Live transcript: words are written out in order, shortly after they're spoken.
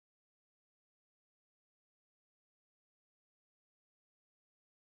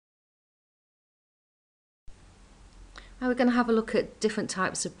Now we're going to have a look at different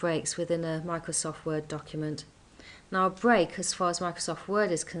types of breaks within a Microsoft Word document. Now a break, as far as Microsoft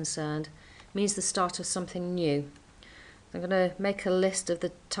Word is concerned, means the start of something new. I'm going to make a list of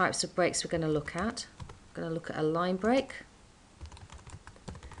the types of breaks we're going to look at. I'm going to look at a line break,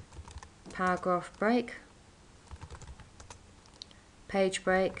 paragraph break, page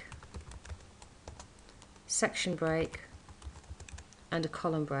break, section break, and a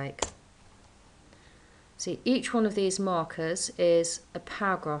column break. See, each one of these markers is a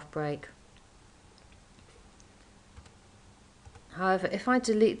paragraph break. However, if I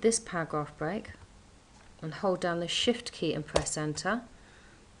delete this paragraph break and hold down the Shift key and press Enter,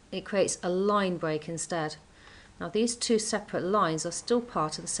 it creates a line break instead. Now these two separate lines are still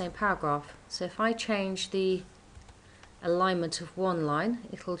part of the same paragraph, so if I change the alignment of one line,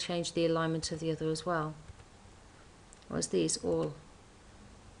 it will change the alignment of the other as well. Whereas these all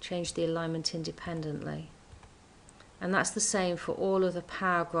change the alignment independently. And that's the same for all of the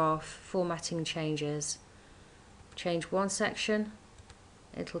paragraph formatting changes. Change one section,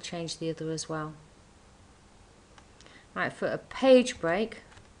 it'll change the other as well. Right, for a page break,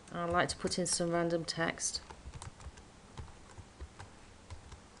 I'd like to put in some random text.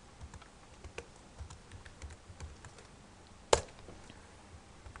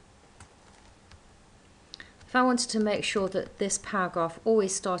 If I wanted to make sure that this paragraph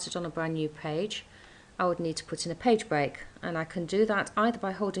always started on a brand new page, I would need to put in a page break, and I can do that either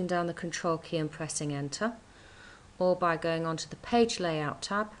by holding down the Control key and pressing Enter, or by going onto the Page Layout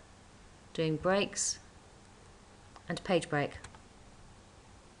tab, doing Breaks and Page Break.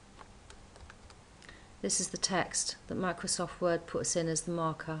 This is the text that Microsoft Word puts in as the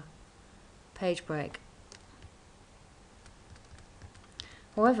marker, Page Break.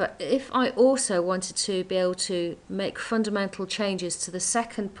 However, if I also wanted to be able to make fundamental changes to the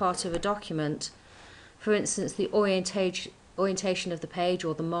second part of a document, for instance the orientation of the page,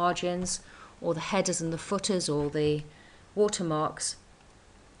 or the margins, or the headers and the footers, or the watermarks,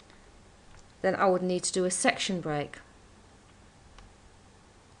 then I would need to do a section break.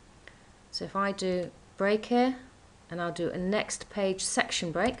 So if I do break here, and I'll do a next page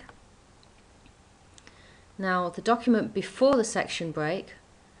section break. Now the document before the section break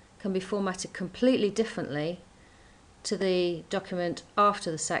can be formatted completely differently to the document after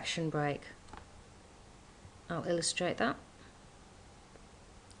the section break. I'll illustrate that.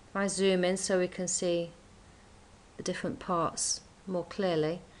 If I zoom in so we can see the different parts more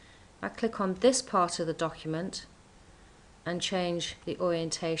clearly, I click on this part of the document and change the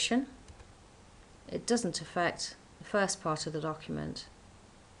orientation. It doesn't affect the first part of the document.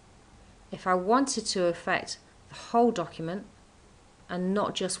 If I wanted to affect the whole document and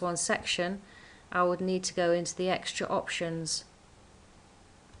not just one section, I would need to go into the extra options,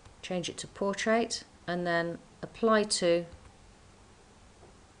 change it to portrait, and then apply to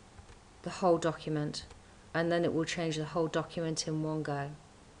the whole document, and then it will change the whole document in one go.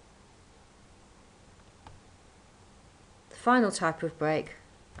 The final type of break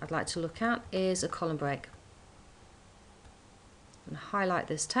I'd like to look at is a column break. I'm going to highlight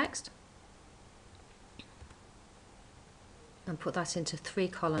this text and put that into 3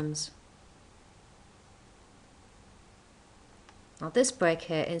 columns. Now this break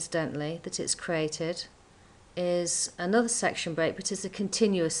here, incidentally, that it's created is another section break, but it's a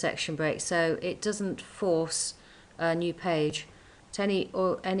continuous section break, so it doesn't force a new page. So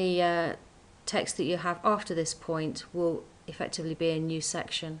any text that you have after this point will effectively be a new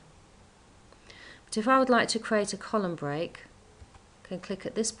section. But if I would like to create a column break, I can click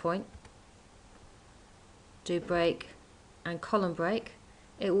at this point, do break and column break.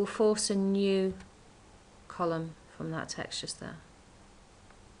 It will force a new column from that text just there.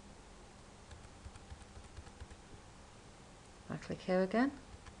 I click here again,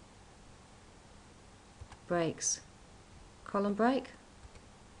 breaks, column break,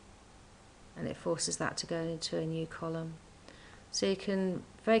 and it forces that to go into a new column. So you can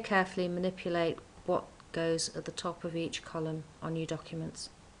very carefully manipulate what goes at the top of each column on new documents.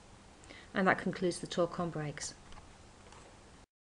 And that concludes the talk on breaks.